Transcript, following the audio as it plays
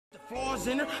Floors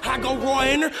in her, I go raw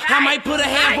in her. I might put a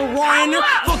half a raw in her.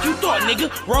 Fuck you thought,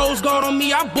 nigga. Rose gold on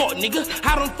me, I bought, nigga.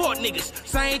 I done fought niggas.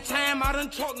 Same time I done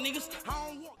talk niggas. I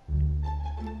don't walk.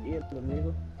 Yeah,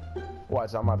 nigga.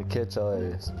 Watch, I'm about to catch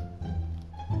your ass.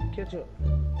 Catch up.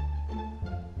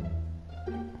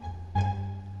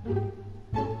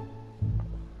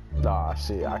 Nah,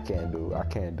 shit, I can't do.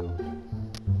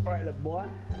 Alright, little boy.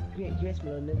 You can't catch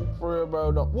me, little nigga. For real,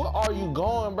 bro. No. What are you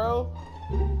going, bro?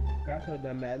 I told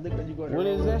that man. Look like you going. What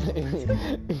is that?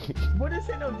 What is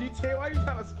it, no GTA? Why you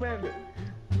trying to spam it?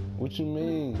 What you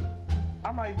mean?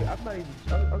 I'm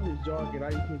just jogging. You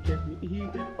can't catch me.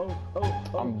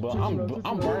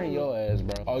 I'm burning your ass,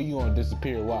 bro. Oh, you gonna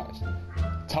disappear? Watch.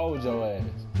 Told your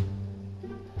ass.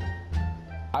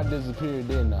 I disappeared,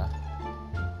 didn't I?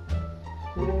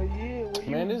 Hell yeah.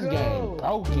 Man, this game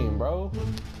broken, bro.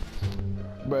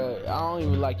 Bro, I don't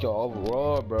even like your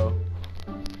overall, bro.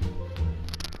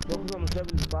 Focus on the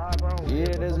 75, bro.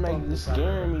 Yeah, that's making you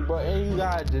scare me, bro. And you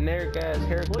got a generic ass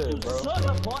haircut, bro. Shut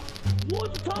up, boy.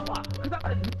 What you talking about? Cause I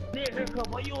got a generic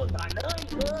haircut, boy. You ain't got none,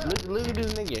 cuz. Look at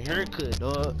this nigga haircut,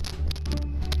 dog.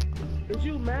 Is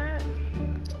you mad?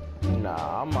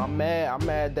 Nah, I'm mad. I'm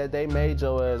mad that they made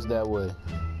your ass that way.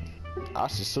 I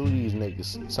should sue these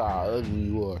niggas. That's how ugly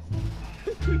you are.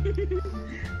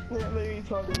 Let me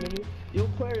talk to nigga. Your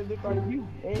player look like you,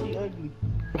 and he ugly.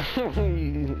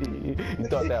 You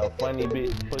thought that was funny,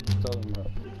 bitch? What you talking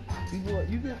about? You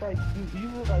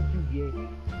look like you gay.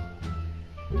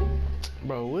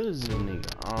 Bro, what is this nigga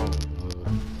on, bro?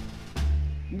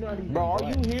 You not even Bro, are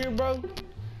black. you here, bro?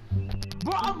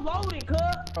 Bro, I'm loading, cuz.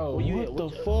 Oh, Where you what at? the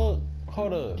fuck?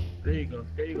 Hold up. There you go.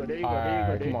 There you go. There you go.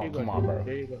 Alright, There you go. come on, bro.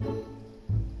 There you go.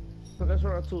 So let's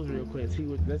run our tools real quick.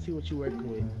 Let's see what you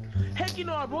working with. Heck, you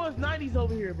know our boys 90s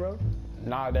over here, bro.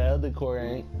 Nah, the other core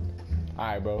ain't.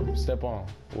 Alright, bro. Step on.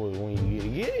 When you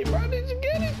get it, bro. Did you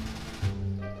get it?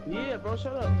 Yeah, bro.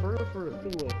 Shut up. For real.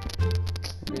 Do it.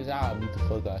 Bitch, I'll beat the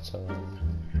fuck out your ass.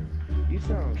 You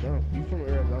sound dumb. You from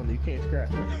Arizona. You can't scrap.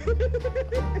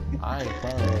 I ain't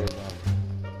from Arizona.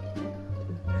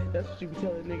 That's what you be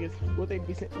telling niggas. What they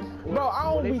be saying? Bro, I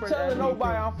don't be telling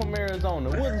nobody I'm from Arizona.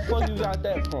 Where the fuck you got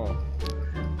that from?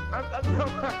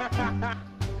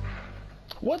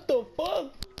 What the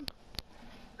fuck?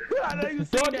 I know you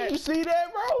see that. Did you see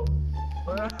that, bro?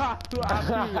 I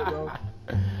see it, bro.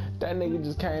 That nigga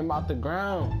just came out the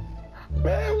ground.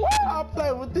 Man, why I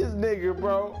play with this nigga,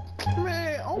 bro?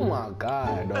 Man, oh my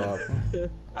god, dog.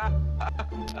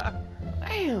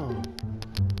 Damn.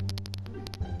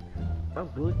 I'm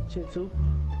good shit too.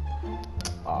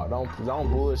 Oh,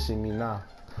 don't bullshit me now.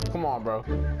 Come on, bro.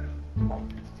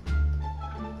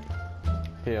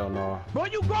 Hell no. Bro,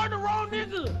 you guarding the wrong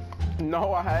nigga.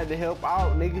 No, I had to help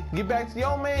out, nigga. Get back to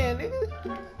your man,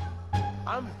 nigga.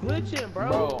 I'm glitching, bro.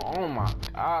 Bro, oh my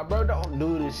god, bro, don't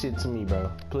do this shit to me,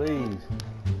 bro. Please.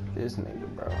 This nigga,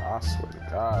 bro. I swear to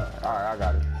God. Alright, I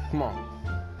got it. Come on.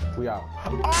 We out.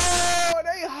 Oh,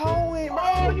 they hoeing, bro.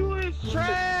 Oh, you is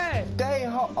trash. They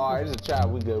ho. Alright, it's a trap.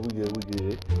 We good.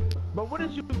 But what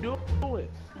is you doing?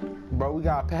 Bro, we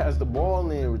gotta pass the ball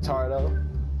in, retardo.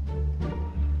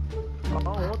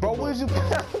 Bro, what is you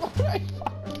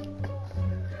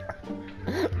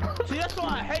See, that's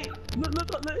what I hate. Look,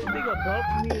 this nigga bump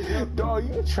me. Dog,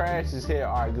 you trash as hell.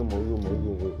 Alright, good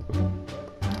move.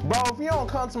 Bro, if you don't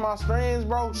come to my streams,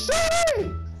 bro,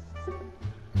 shit!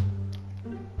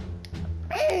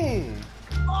 Man!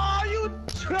 Oh, you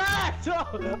trash!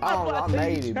 I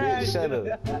made it, bitch. Shut up.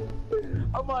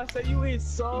 I'm about to say you is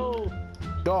so.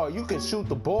 Dog, you can shoot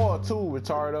the ball too,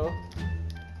 retardo.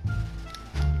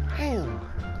 Damn.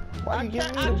 Why you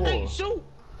giving me the ball? I can't shoot.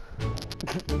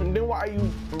 Then why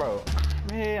you, bro?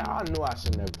 Man, I knew I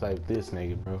should never play with this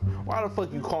nigga, bro. Why the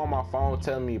fuck you call my phone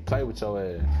telling me to play with your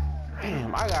ass?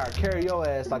 Damn, I gotta carry your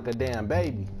ass like a damn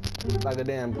baby. Like a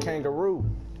damn kangaroo.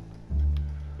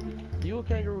 You a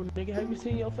kangaroo, nigga. Have you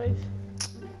seen your face?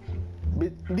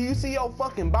 Do you see your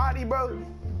fucking body, bro?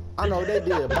 I know they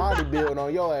did a body build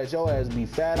on your ass. Your ass be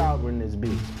fat out in this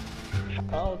bitch.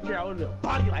 I don't care. I want a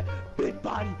body like big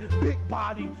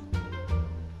body.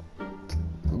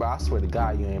 But I swear to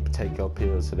God, you ain't take your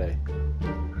pills today.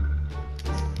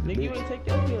 Nigga, you ain't take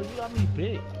your pills. You got me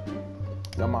big.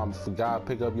 Your mama forgot to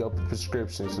pick up your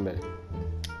prescriptions today.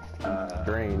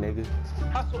 Green, nigga.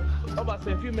 I'm about to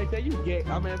say, if you make that, you gay.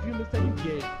 I mean, if you miss that, you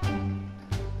gay.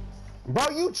 Bro,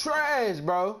 you trash,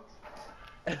 bro.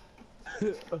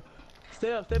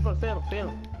 Stay up.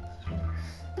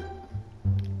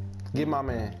 Get my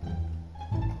man.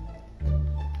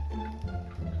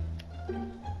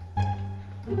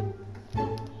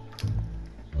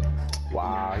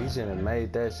 Wow, he shouldn't have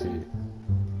made that shit.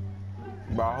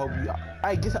 Bro, I hope you...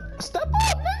 Hey, step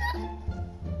up, nigga.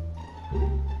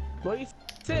 Boy, you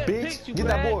said Bitch, you get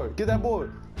that board. Get that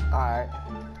board. All right.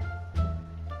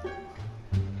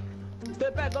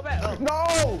 Step back, go back. Oh.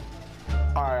 No.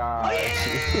 All right, all right.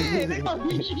 Oh,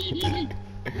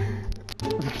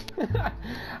 yeah.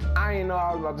 I ain't know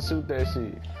I was about to shoot that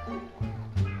shit.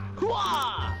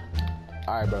 All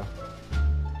right, bro.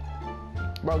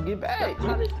 Bro, get back.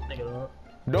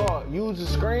 Dog, use the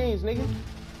screens, nigga.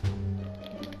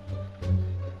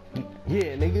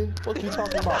 Yeah, nigga. What you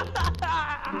talking about?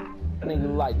 Nigga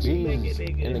look like Jesus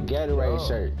in a Gatorade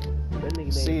shirt.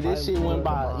 See, this shit went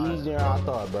by easier than I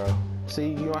thought, bro. See,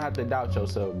 you don't have to doubt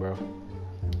yourself, bro.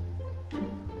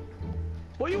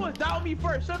 Well, you was doubting me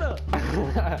first. Shut up.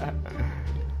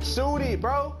 Shoot it,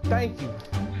 bro. Thank you.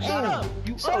 Shut up.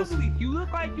 You ugly. You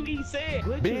look like you eat sand.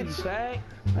 Bitch.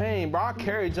 Hey, bro, I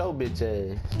carried your bitch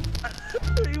ass.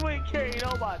 You ain't carrying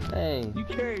nobody. Dang. You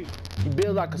carried. You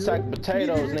build like a sack of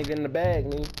potatoes, nigga, in the bag,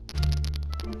 nigga.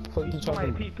 Fuck you talking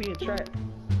about? PP and trap.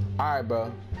 Alright,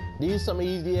 bro. These some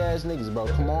easy ass niggas, bro.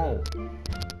 Come on.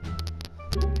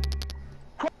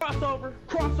 Crossover.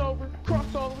 Crossover.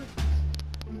 Crossover.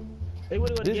 Hey,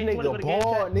 this nigga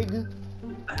bored, nigga.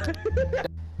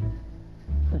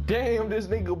 Damn, this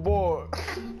nigga bored.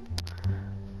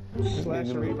 Slash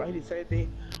rate, but he did the same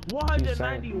thing.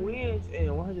 190 wins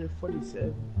and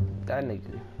 147. That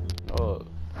nigga. Oh.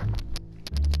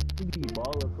 He be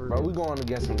baller for bro, we going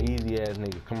against some easy ass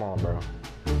nigga. Come on, bro.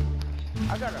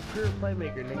 I got a pure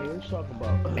playmaker, nigga. What you talking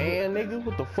about? And nigga,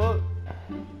 what the fuck?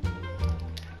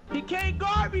 He can't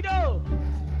guard me though.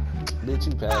 Bitch,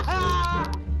 you pass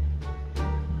it.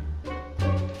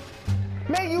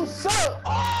 Man, you suck.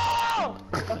 Oh!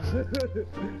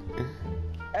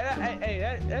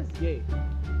 Hey, that's gay.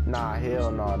 Nah,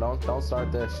 hell no. Don't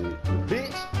start that shit.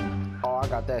 Bitch. Oh, I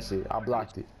got that shit. I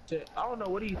blocked it. Shit, I don't know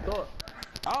what he thought.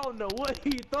 I don't know what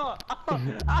he thought.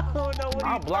 I don't know what he thought.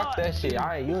 I blocked that shit.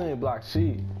 You ain't blocked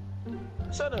shit.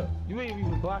 Shut up. You ain't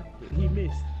even blocked it. He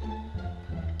missed.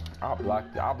 I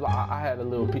blocked it. I had a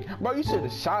little peek. Bro, you should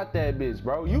have shot that bitch,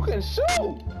 bro. You can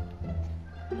shoot.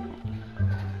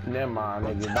 Never mind,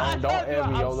 nigga. Don't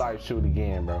ever in your life shoot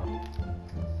again, bro.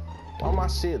 Why my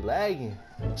shit lagging?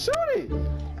 Shoot it.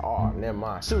 Oh, never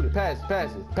mind. Shoot it. Pass it.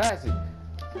 Pass it. Pass it.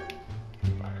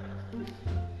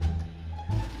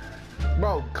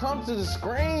 Bro, come to the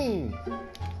screen.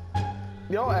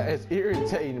 Yo ass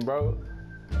irritating, bro.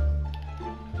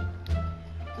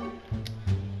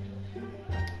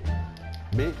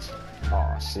 Bitch.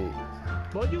 Oh shit.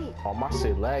 Boy, you. Oh, my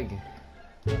shit lagging.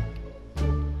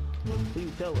 Who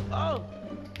you tell her? Oh.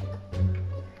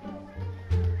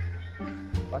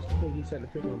 Watch the thing he said to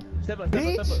pick him. Step up, step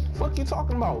Bitch, up, step up. fuck you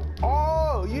talking about?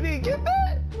 Oh, you didn't get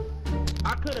that?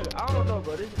 I could've. I don't know,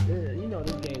 bro. You know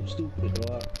this game's stupid,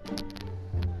 dog.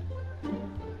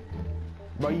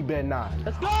 Bro, you better not.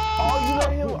 Let's go! Oh, you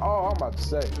let him? Oh, I'm about to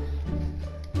say.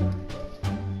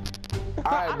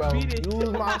 Alright, bro. Use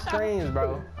my screens,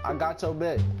 bro. I got your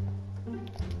bet.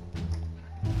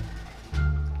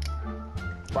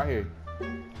 Right here.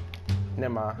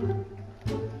 Never mind.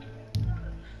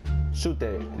 Shoot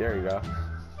that. There you go.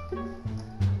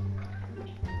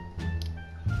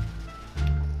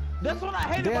 That's what I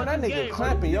hate Damn, about that this nigga game,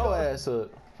 clamping your ass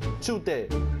up. Shoot that.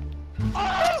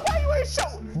 Oh, why you ain't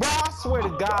shoot? Bro, I swear to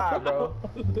God, bro.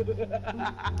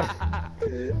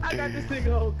 I got this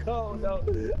nigga on cold, though.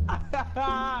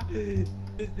 This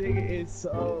nigga is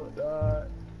so dog.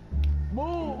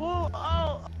 Move, move,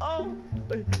 oh.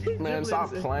 Man,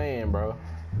 stop playing, bro.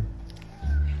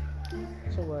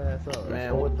 Shut my ass up.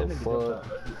 Man, what the fuck?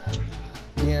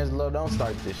 D'Angelo, don't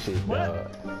start this shit, dog.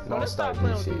 Don't start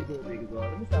this shit.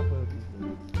 Let me stop playing with these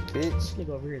niggas. Bitch. This nigga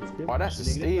over here is Oh, that's a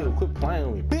steal. Quit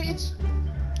playing with me, bitch.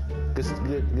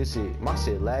 Good shit. My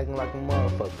shit lagging like a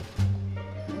motherfucker.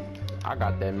 I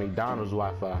got that McDonald's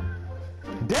Wi-Fi.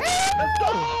 Damn! Let's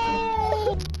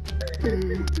go!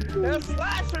 That's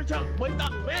slasher jump. Wait,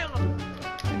 stop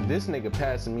playing. This nigga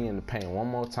passing me in the paint one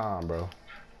more time, bro.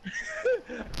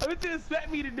 What you expect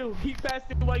me to do? Keep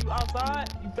passing while you outside?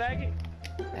 You faggot?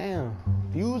 Damn.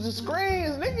 Use the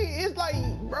screens, nigga. It's like,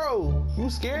 bro, you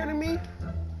scared of me?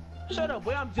 Shut up,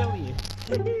 boy. I'm jellying.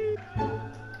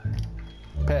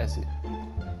 Pass it.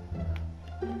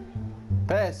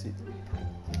 Pass it.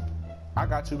 I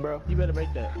got you, bro. You better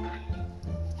make that.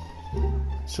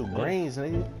 Shoot greens,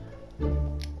 nigga.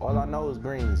 All I know is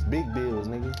greens. Big bills,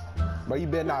 nigga. But you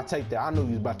better not take that. I knew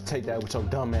you was about to take that with your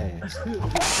dumb ass.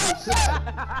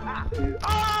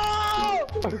 Oh!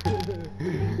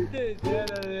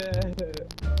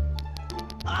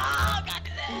 Oh, got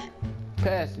that.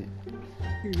 Pass it.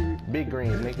 Big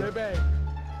greens, nigga. They're back.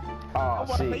 Oh, I'm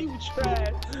gonna say shit. you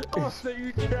trash. I'm gonna say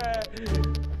you trash.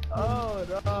 Oh,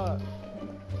 no.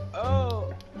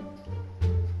 Oh.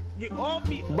 Get off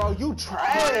me. Bro, you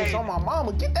trash on my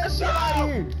mama. Get that shit out of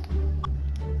here.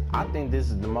 I think this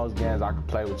is the most games I can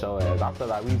play with your ass. I feel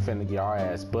like we finna get our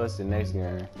ass busted next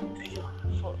game.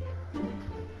 Fuck.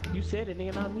 You said it,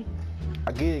 nigga, not me.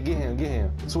 I get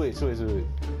him. Switch.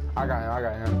 I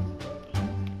got him.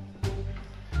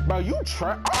 Bro, you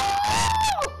trash. Oh!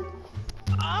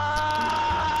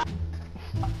 Ah!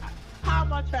 How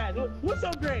am I trash? What's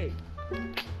your grade?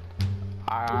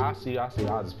 I see. I'll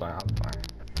just play.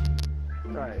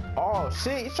 Right. Oh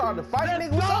shit, you trying to fight, Let's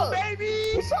nigga? What's go, up?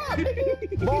 baby! What's up,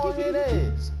 nigga? Ball in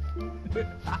ass.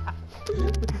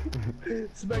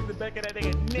 Smack the back of that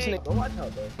nigga neck. Don't watch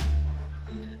out, bro.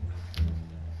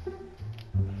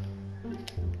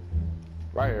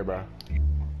 Right here,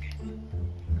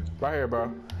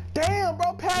 bro. Damn,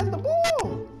 bro, pass the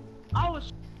ball. I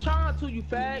was trying to, you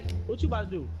fag. What you about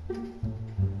to do?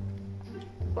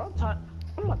 Bro, I'm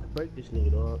about to break this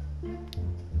nigga, dog.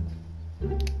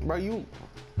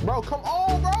 Bro, come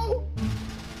on, bro.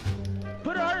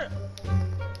 Put her.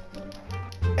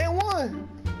 And one.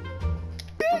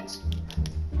 Bitch.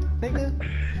 Nigga.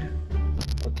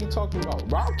 What you talking about?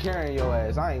 Bro, I'm carrying your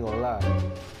ass. I ain't gonna lie.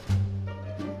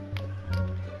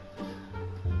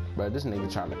 Bro, this nigga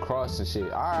trying to cross and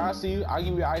shit. Alright, I see you. I'll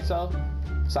give you ISO.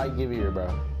 So I can give it here, bro.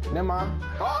 Never mind.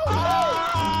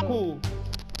 Oh, shit.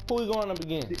 Who we going up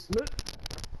against? Look.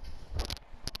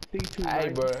 D2, Hey,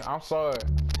 right? bro, I'm sorry.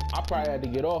 I probably had to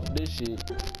get off this shit.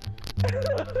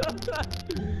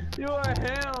 You a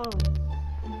hell.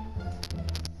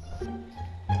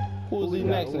 Who's the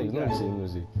next nigga? Let me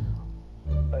see.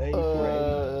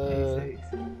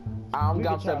 I'm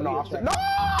stepping off.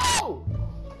 No!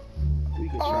 We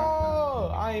can try.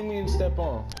 Oh, I ain't mean to step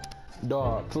on.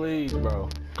 Dog, please, bro.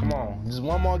 Come on. Just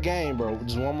one more game, bro.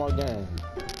 Just one more game.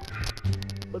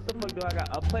 What the fuck do I got?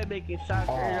 A playmaking shot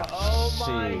career. Oh, Oh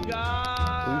my shit.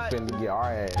 god. We finna get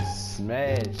our ass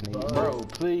smashed, nigga. Bro,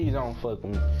 please don't fuck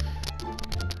with me.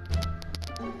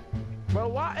 Bro,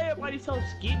 why everybody so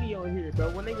skinny on here, bro?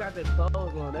 When they got their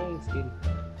clothes on, they ain't skinny.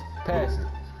 Pass it.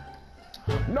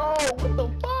 No, what the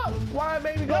fuck? Why it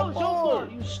made me Go go jump forward?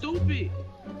 for it, you stupid.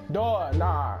 Dog,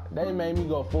 nah. They made me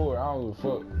go forward. I don't give a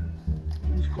fuck.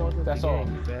 You just caused us That's the all.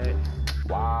 game, fat.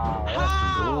 Wow,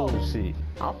 How? that's bullshit.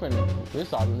 I'm finna.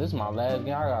 This is my last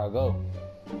game. I gotta go.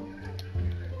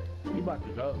 You about to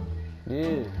go.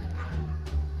 Yeah.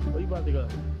 Where you about to go?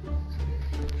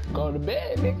 Go to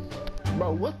bed, nigga.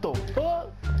 Bro, what the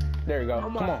fuck? There you go. I'm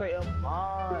Come about to on. say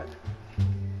Ahmad.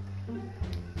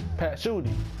 Pat, shoot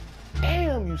him.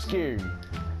 Damn, you scary.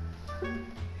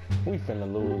 We finna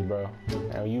lose, bro.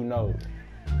 And you know it.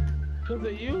 Cause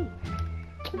of you.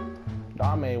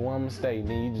 I made one mistake,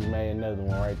 then you just made another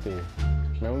one right there.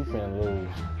 Man, we finna lose.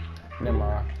 Never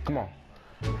mind. Come on.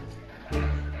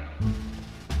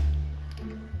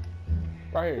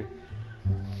 Right here.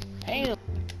 Damn.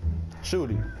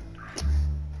 Shoot him.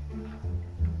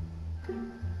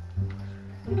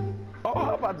 Oh, I'm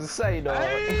about to say, dog.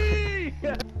 Hey!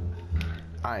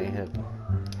 I ain't hit.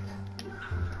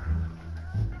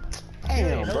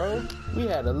 Damn, bro. We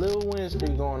had a little win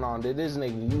streak going on. That this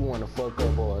nigga, you wanna fuck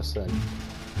up all of a sudden.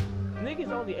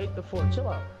 Niggas only 8-4. Chill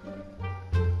out.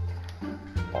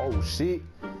 Oh, shit.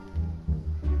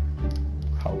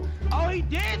 Oh, he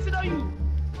dancing on you.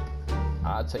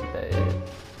 I'll take that.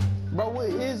 Bro, what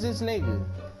is this nigga?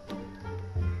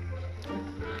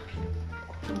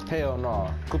 Hell no.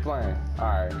 Quit playing.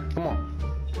 Alright, come on.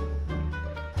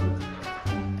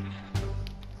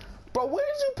 Bro, what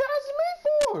is you passing me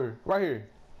for? Right here.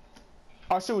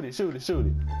 Oh, shoot it. You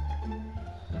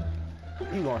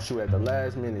gonna shoot at the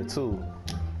last minute, too.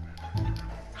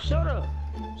 Shut up.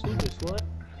 Stupid slut.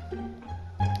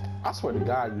 I swear to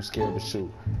God, you scared to shoot.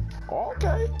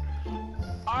 Okay.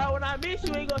 Alright, when I miss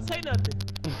you, ain't gonna say nothing.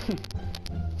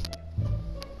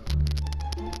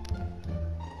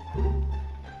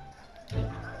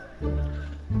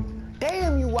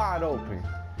 Damn, you wide open.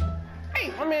 Hey,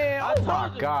 man, oh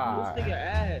my God. This nigga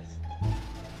ass.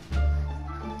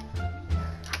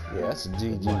 Yeah, that's a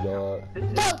GG, dog.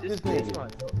 Fuck this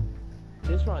nigga.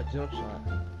 This my jump shot.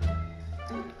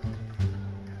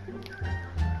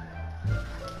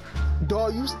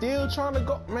 Dog, you still trying to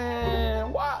go?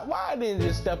 Man, why I didn't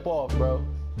just step off, bro?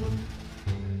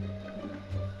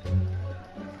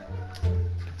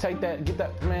 Take that, get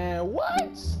that, man, what?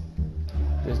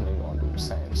 This nigga gonna do the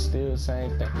same, still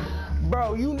same thing.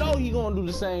 Bro, you know he gonna do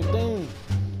the same thing.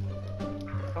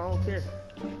 I don't care.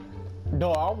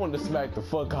 Dog, I want to smack the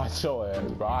fuck out your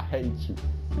ass, bro. I hate you.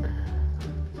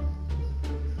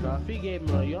 Nah, if he gave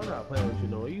me money, I'm not playing with you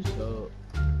no more. You suck.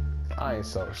 I ain't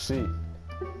so shit.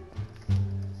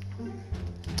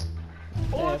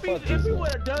 Or Man, if he would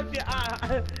have dunked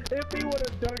it, if he would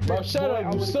have dunked it, bro, shut boy, up, I you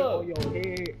would've suck. been on your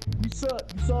head. You suck,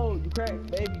 you sold, you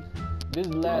cracked, baby. This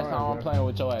is the last time I'm playing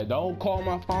with your ass. Don't call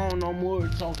my phone no more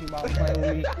talking about playing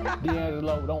with me.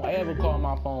 D'Angelo, don't ever call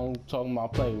my phone talking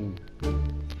about playing with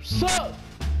me. Suck!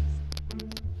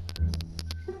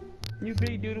 You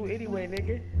big doodle anyway,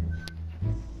 nigga.